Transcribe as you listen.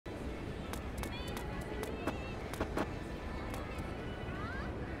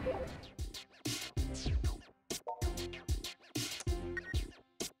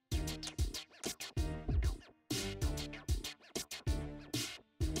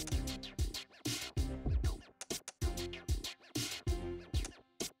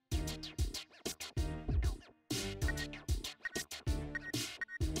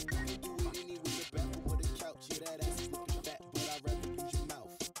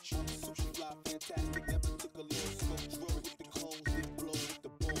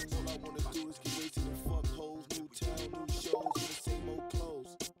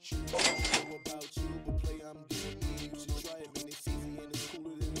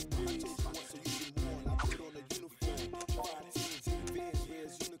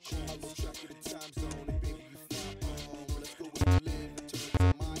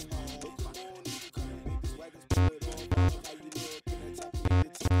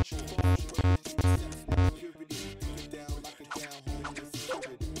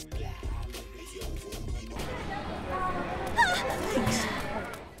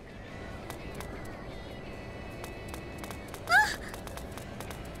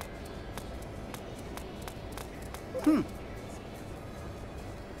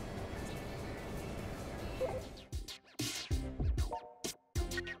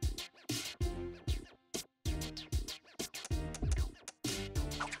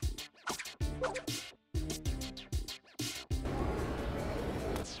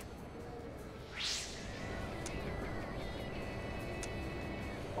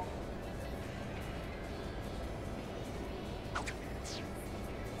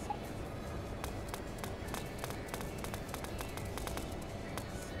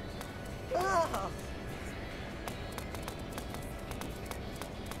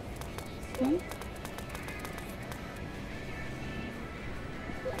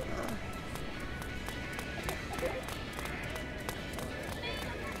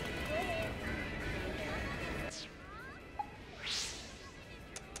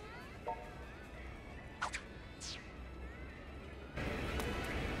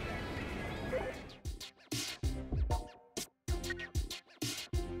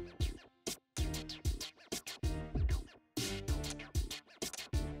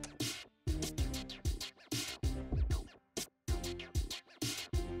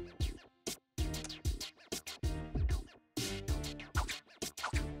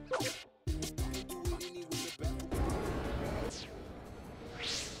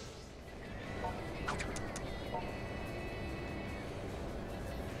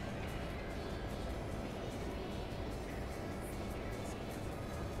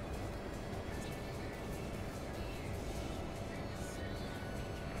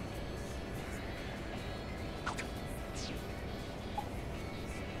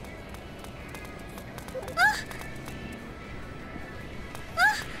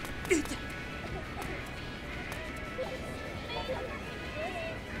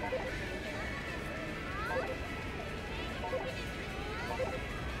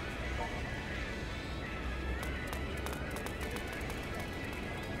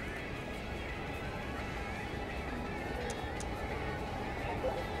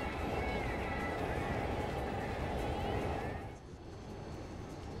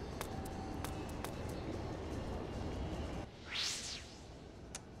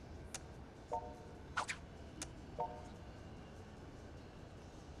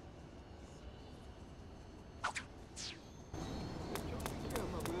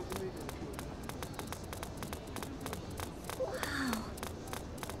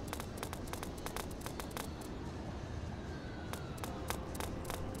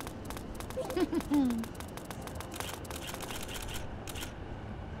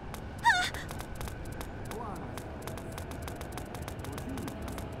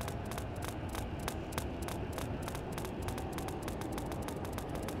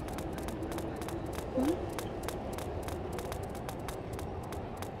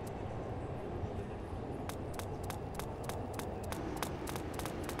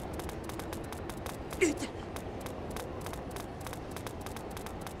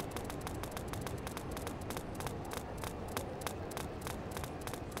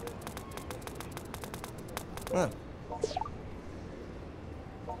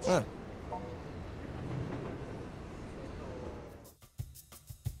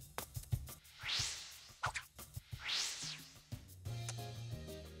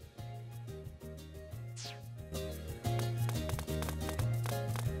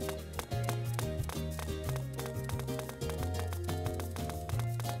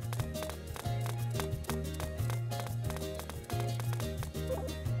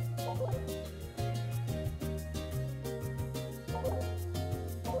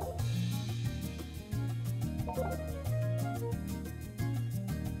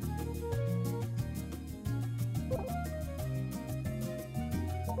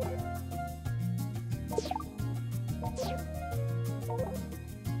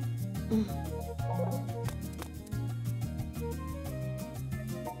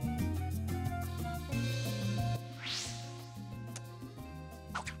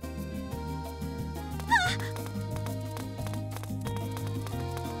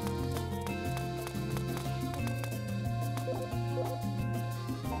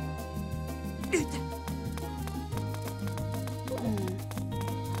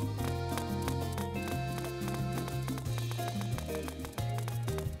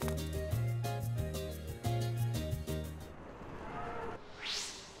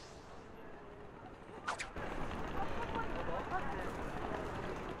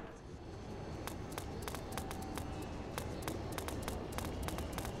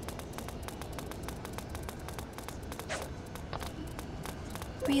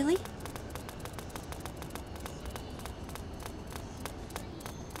Really?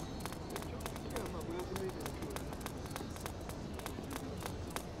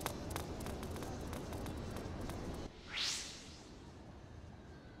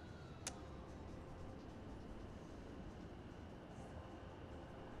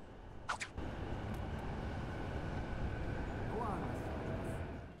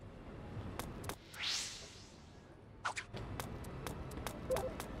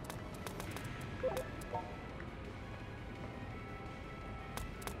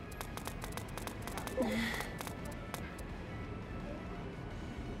 This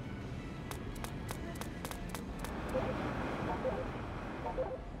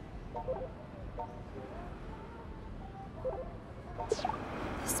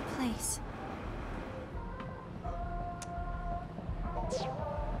place.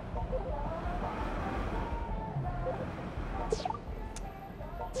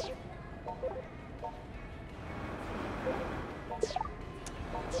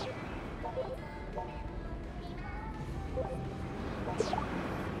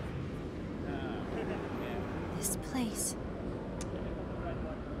 This place.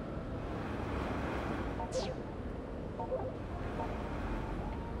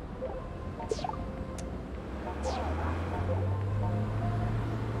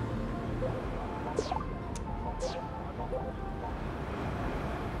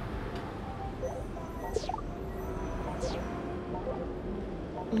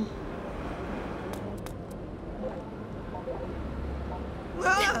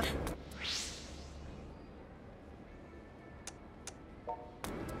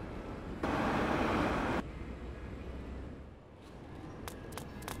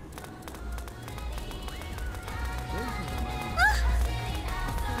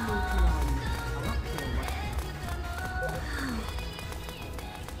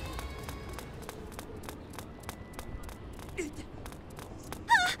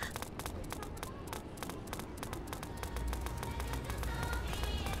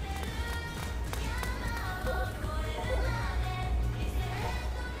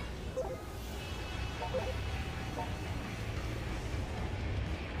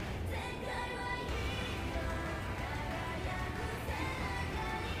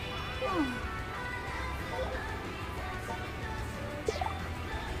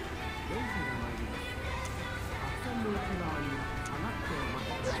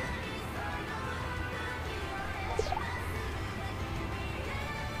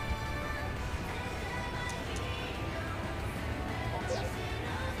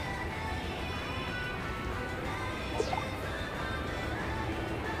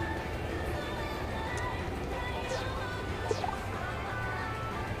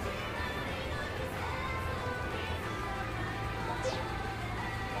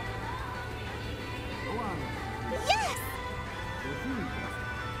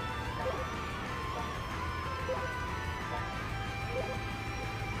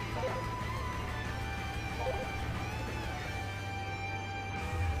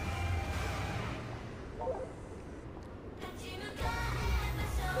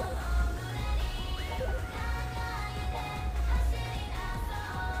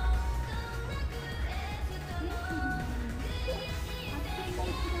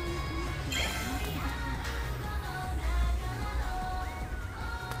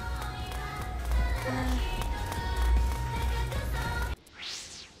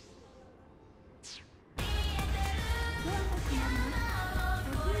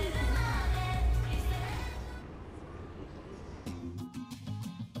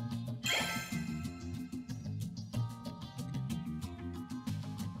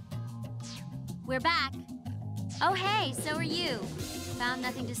 We're back. Oh, hey, so are you. Found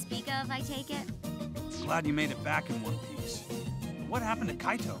nothing to speak of, I take it? Glad you made it back in one piece. What happened to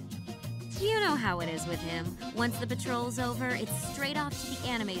Kaito? You know how it is with him. Once the patrol's over, it's straight off to the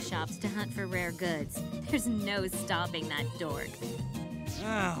anime shops to hunt for rare goods. There's no stopping that dork.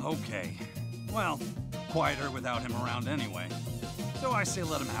 Ah, okay. Well, quieter without him around anyway. So I say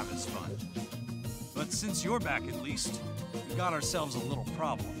let him have his fun. But since you're back at least, we got ourselves a little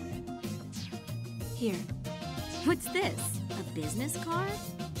problem. Here. What's this? A business card?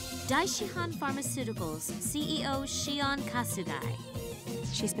 Daishihan Pharmaceuticals, CEO Shion Kasugai.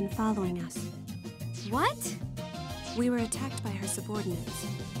 She's been following us. What? We were attacked by her subordinates.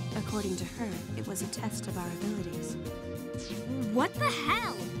 According to her, it was a test of our abilities. What the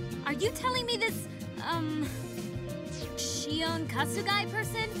hell? Are you telling me this, Shion Kasugai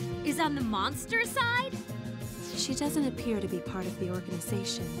person is on the monster side? She doesn't appear to be part of the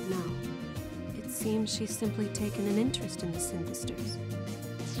organization, no. It seems she's simply taken an interest in the synthesters.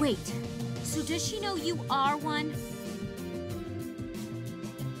 Wait, so does she know you are one?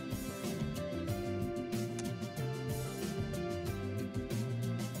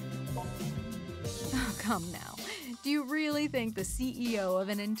 Oh, come now. Do you really think the CEO of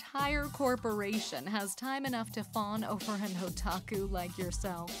an entire corporation has time enough to fawn over an otaku like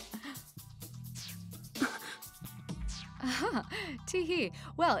yourself? Teehee.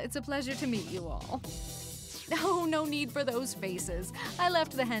 Well, it's a pleasure to meet you all. Oh, no need for those faces. I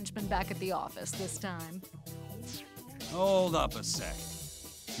left the henchmen back at the office this time. Hold up a sec.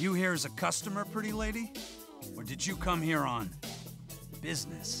 You here as a customer, pretty lady? Or did you come here on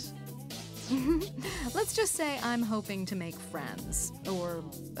business? Let's just say I'm hoping to make friends, or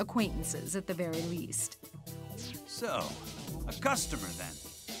acquaintances at the very least. So, a customer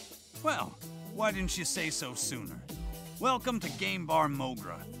then. Well, why didn't you say so sooner? Welcome to Game Bar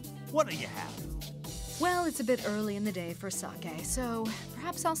Mogra. What do you have? Well, it's a bit early in the day for sake, so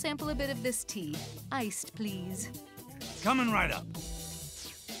perhaps I'll sample a bit of this tea. Iced, please. Coming right up.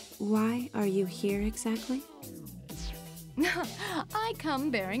 Why are you here exactly? I come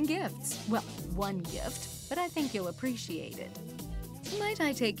bearing gifts. Well, one gift, but I think you'll appreciate it. Might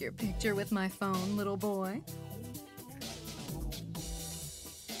I take your picture with my phone, little boy?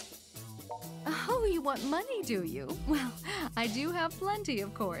 Oh, you want money, do you? Well, I do have plenty,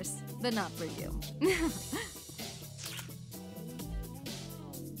 of course, but not for you.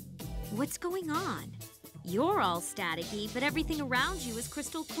 What's going on? You're all staticky, but everything around you is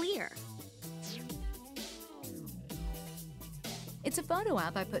crystal clear. It's a photo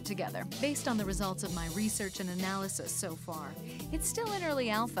app I put together, based on the results of my research and analysis so far. It's still in early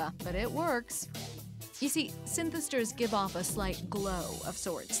alpha, but it works. You see, synthesters give off a slight glow of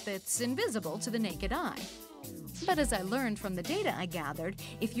sorts that's invisible to the naked eye. But as I learned from the data I gathered,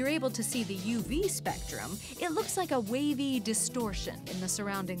 if you're able to see the UV spectrum, it looks like a wavy distortion in the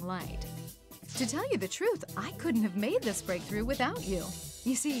surrounding light. To tell you the truth, I couldn't have made this breakthrough without you.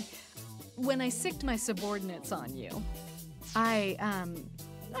 You see, when I sicked my subordinates on you, I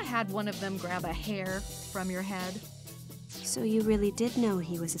had one of them grab a hair from your head. So you really did know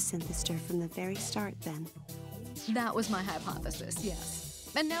he was a synthester from the very start, then? That was my hypothesis, yes.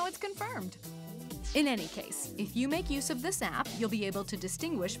 And now it's confirmed. In any case, if you make use of this app, you'll be able to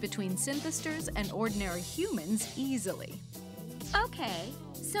distinguish between synthesters and ordinary humans easily. Okay,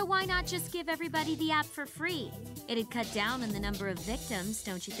 so why not just give everybody the app for free? It'd cut down on the number of victims,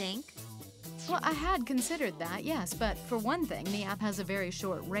 don't you think? Well, I had considered that, yes, but for one thing, the app has a very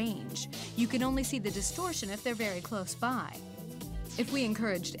short range. You can only see the distortion if they're very close by. If we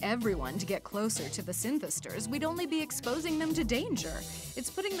encouraged everyone to get closer to the synthesters, we'd only be exposing them to danger. It's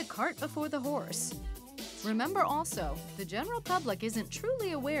putting the cart before the horse. Remember also, the general public isn't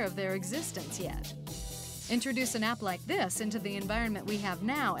truly aware of their existence yet. Introduce an app like this into the environment we have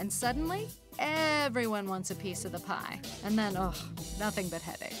now, and suddenly, everyone wants a piece of the pie. And then, nothing but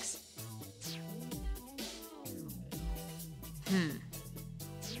headaches.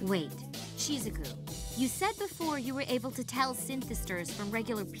 Wait, Shizuku, you said before you were able to tell synthesters from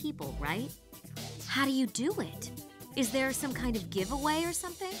regular people, right? How do you do it? Is there some kind of giveaway or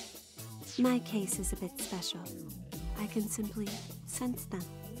something? My case is a bit special. I can simply sense them.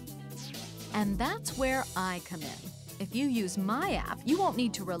 And that's where I come in. If you use my app, you won't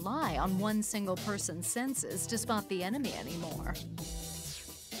need to rely on one single person's senses to spot the enemy anymore.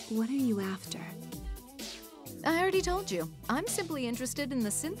 What are you after? I already told you. I'm simply interested in the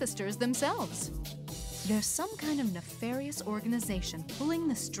synthesters themselves. There's some kind of nefarious organization pulling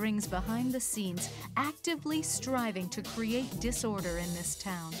the strings behind the scenes, actively striving to create disorder in this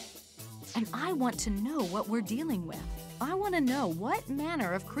town. And I want to know what we're dealing with. I want to know what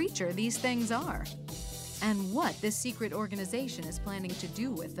manner of creature these things are, and what this secret organization is planning to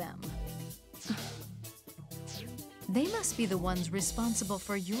do with them. They must be the ones responsible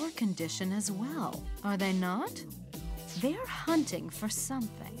for your condition as well, are they not? They're hunting for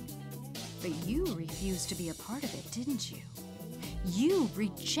something. But you refused to be a part of it, didn't you? You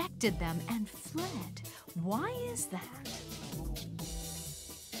rejected them and fled. Why is that?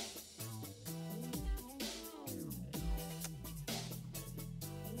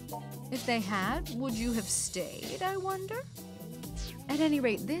 If they had, would you have stayed, I wonder? At any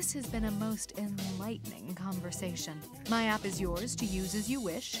rate, this has been a most enlightening conversation. My app is yours to use as you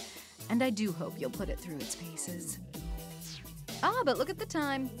wish, and I do hope you'll put it through its paces. Ah, but look at the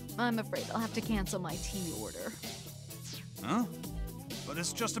time. I'm afraid I'll have to cancel my tea order. Huh? But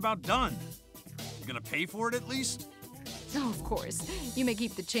it's just about done. You gonna pay for it at least? Oh, of course. You may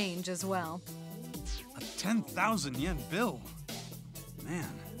keep the change as well. A 10,000 yen bill. Man,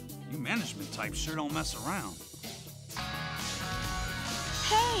 you management types sure don't mess around.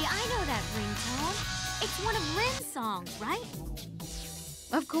 Hey, I know that ringtone. It's one of Lynn's songs, right?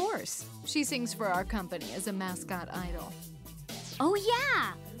 Of course. She sings for our company as a mascot idol. Oh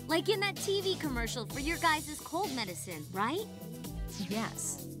yeah, like in that TV commercial for your guys' cold medicine, right?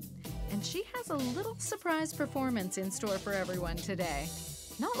 Yes. And she has a little surprise performance in store for everyone today.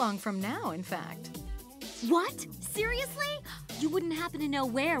 Not long from now, in fact. What? Seriously? You wouldn't happen to know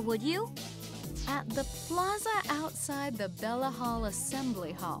where, would you? At the plaza outside the Bella Hall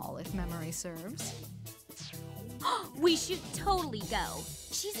Assembly Hall, if memory serves. We should totally go.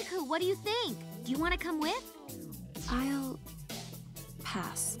 Shizuku, what do you think? Do you want to come with? I'll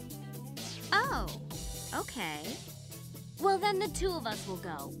pass. Oh, okay. Well, then the two of us will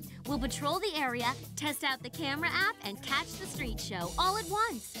go. We'll patrol the area, test out the camera app, and catch the street show all at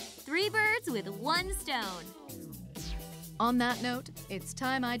once. 3 birds with 1 stone. On that note, it's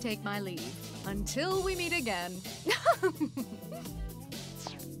time I take my leave. Until we meet again.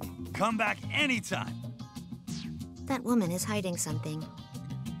 Come back anytime. That woman is hiding something.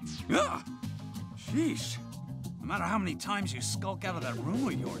 Ugh! Sheesh. No matter how many times you skulk out of that room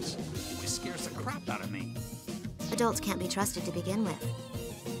of yours, it always scares the crap out of me. Adults can't be trusted to begin with.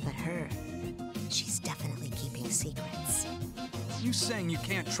 But her, she's definitely keeping secrets. You saying you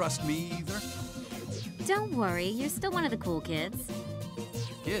can't trust me either? Don't worry, you're still one of the cool kids.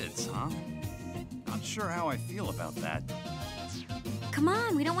 Kids, huh? Not sure how I feel about that. Come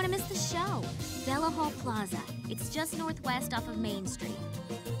on, we don't want to miss the show. Bella Hall Plaza. It's just northwest off of Main Street.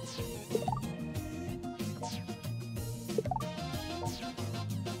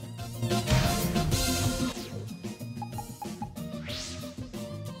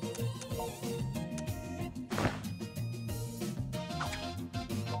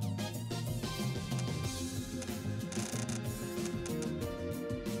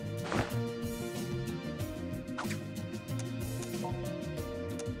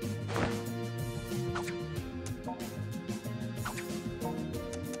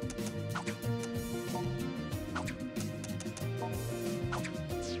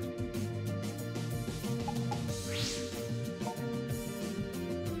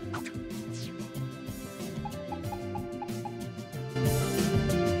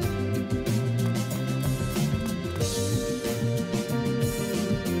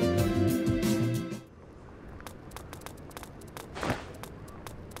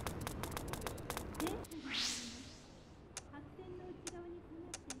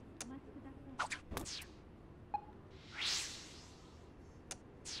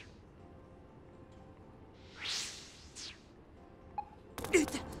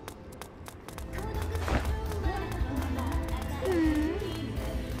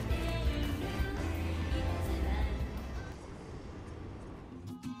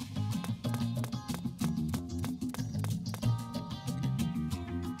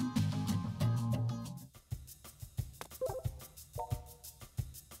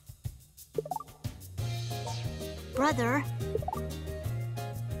 Brother.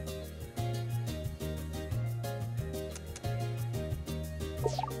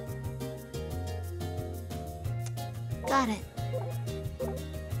 Got it.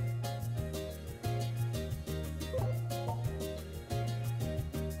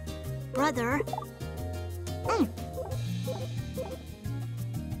 Brother.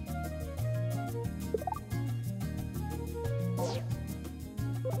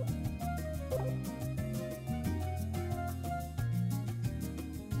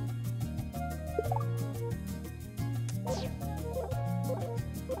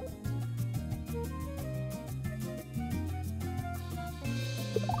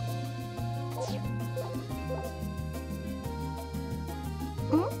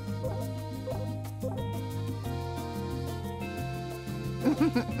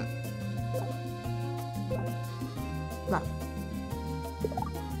 Love.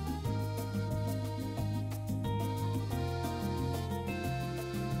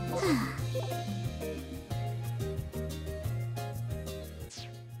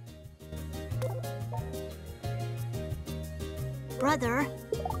 Brother.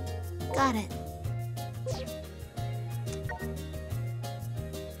 Got it.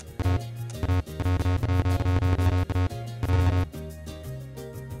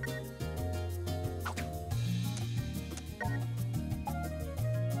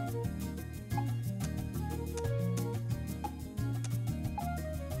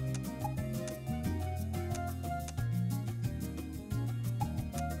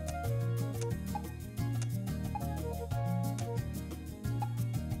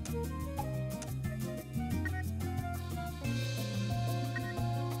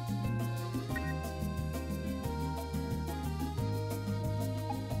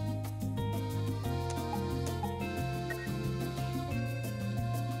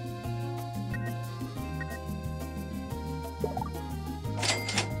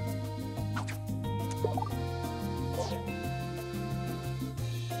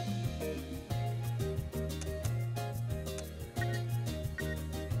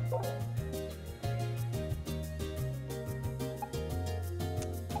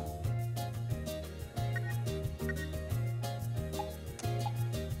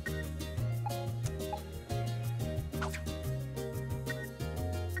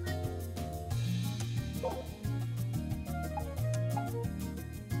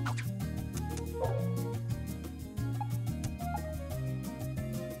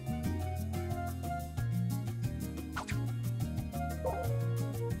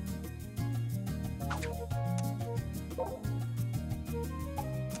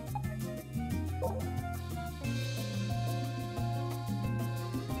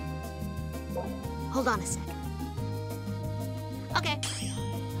 Hold on a sec. Okay.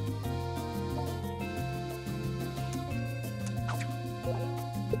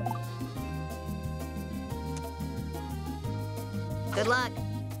 Good luck.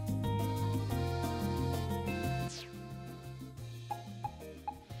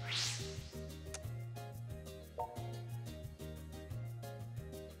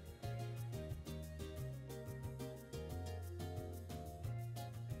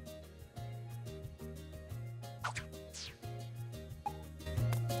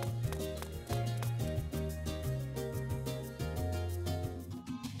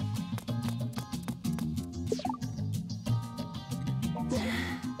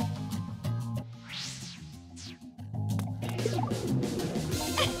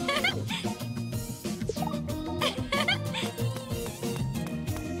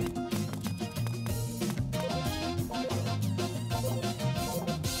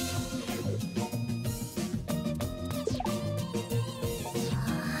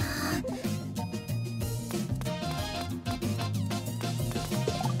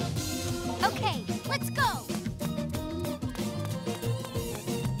 Okay, let's go!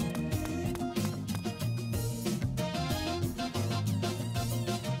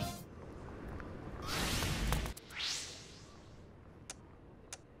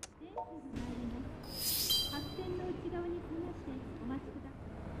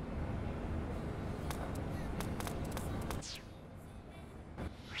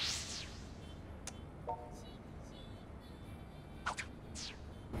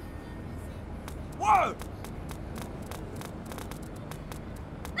 Whoa!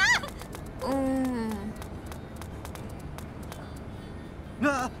 Ah!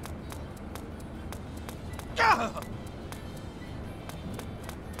 Ah!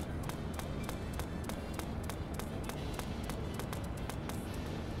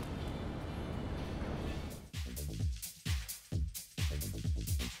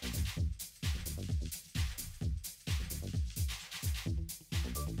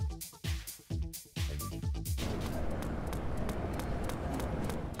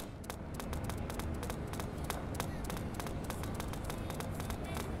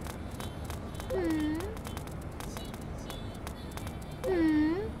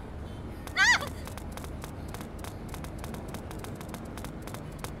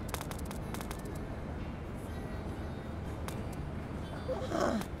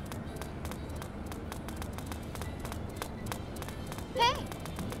 Hey!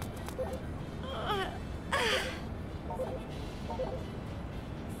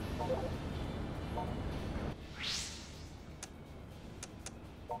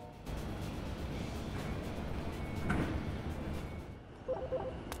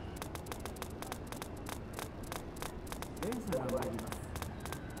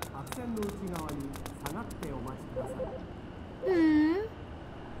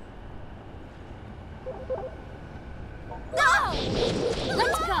 No!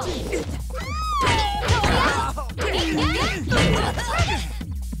 Let's go!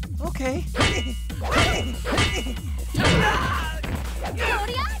 Okay. Let's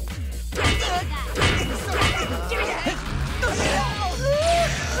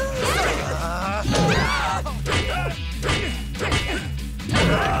go.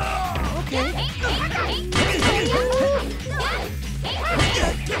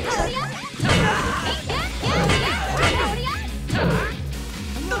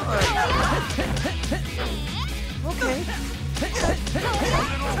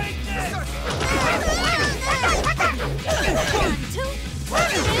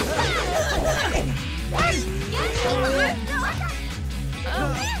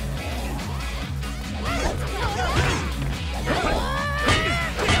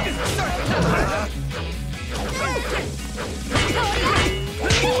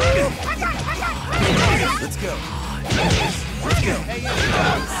 Let's go.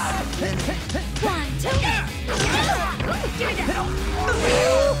 One, two. Give me that.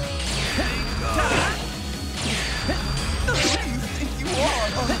 Who do you think you are?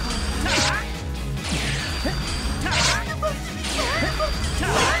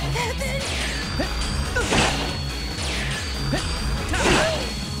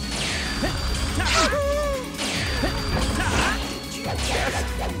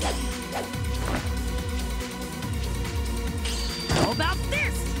 How about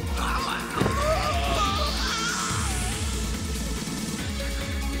this?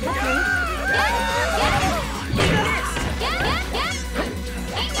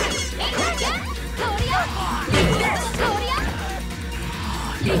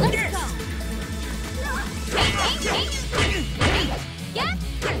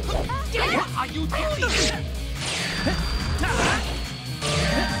 Are you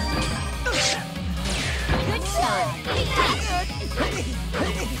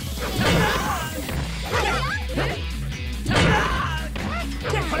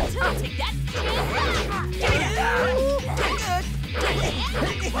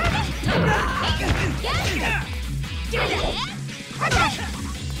Hey,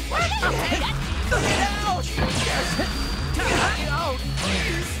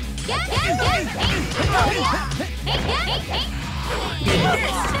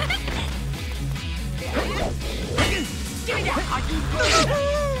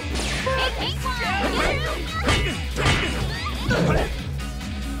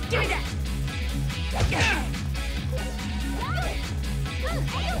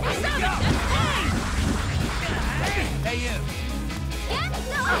 you.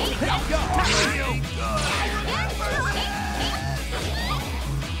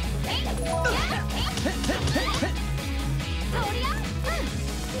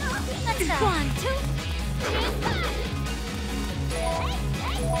 Let's go. 1, 2.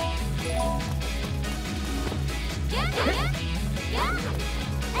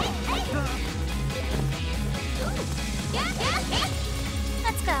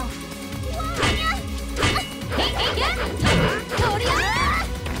 Let's go.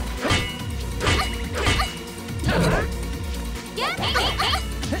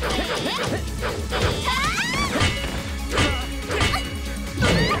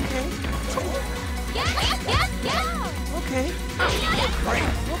 Okay.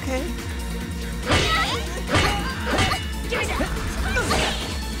 Okay.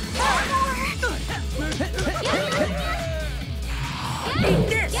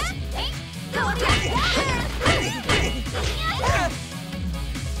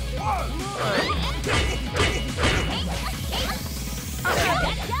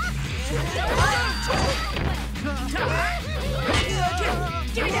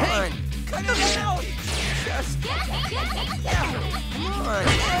 Cut it out! Just... Come on.